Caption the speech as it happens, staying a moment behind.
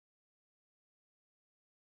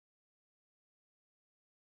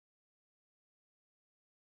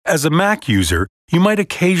As a Mac user, you might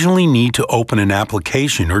occasionally need to open an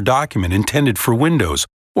application or document intended for Windows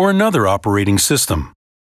or another operating system.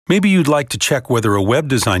 Maybe you'd like to check whether a web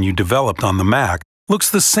design you developed on the Mac looks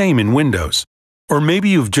the same in Windows. Or maybe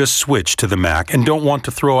you've just switched to the Mac and don't want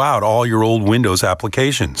to throw out all your old Windows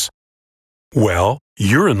applications. Well,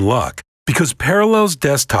 you're in luck because Parallels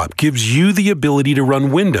Desktop gives you the ability to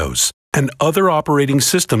run Windows and other operating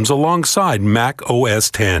systems alongside Mac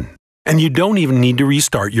OS X. And you don't even need to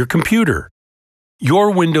restart your computer.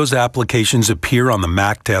 Your Windows applications appear on the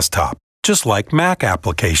Mac desktop, just like Mac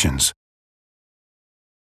applications.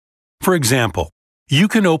 For example, you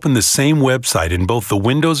can open the same website in both the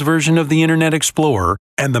Windows version of the Internet Explorer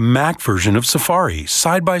and the Mac version of Safari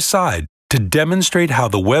side by side to demonstrate how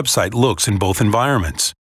the website looks in both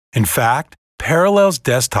environments. In fact, Parallels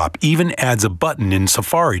Desktop even adds a button in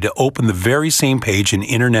Safari to open the very same page in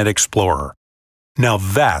Internet Explorer. Now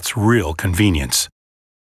that's real convenience.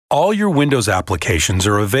 All your Windows applications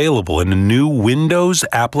are available in a new Windows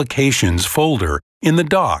Applications folder in the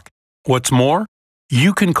dock. What's more,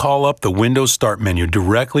 you can call up the Windows Start menu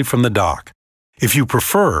directly from the dock. If you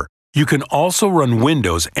prefer, you can also run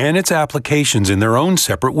Windows and its applications in their own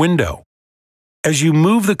separate window. As you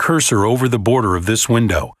move the cursor over the border of this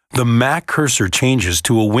window, the Mac cursor changes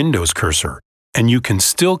to a Windows cursor, and you can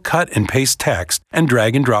still cut and paste text and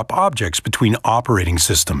drag and drop objects between operating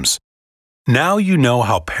systems. Now you know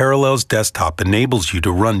how Parallels Desktop enables you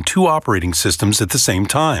to run two operating systems at the same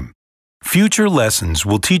time. Future lessons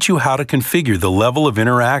will teach you how to configure the level of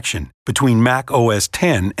interaction between Mac OS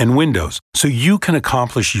X and Windows so you can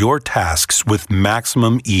accomplish your tasks with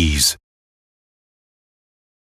maximum ease.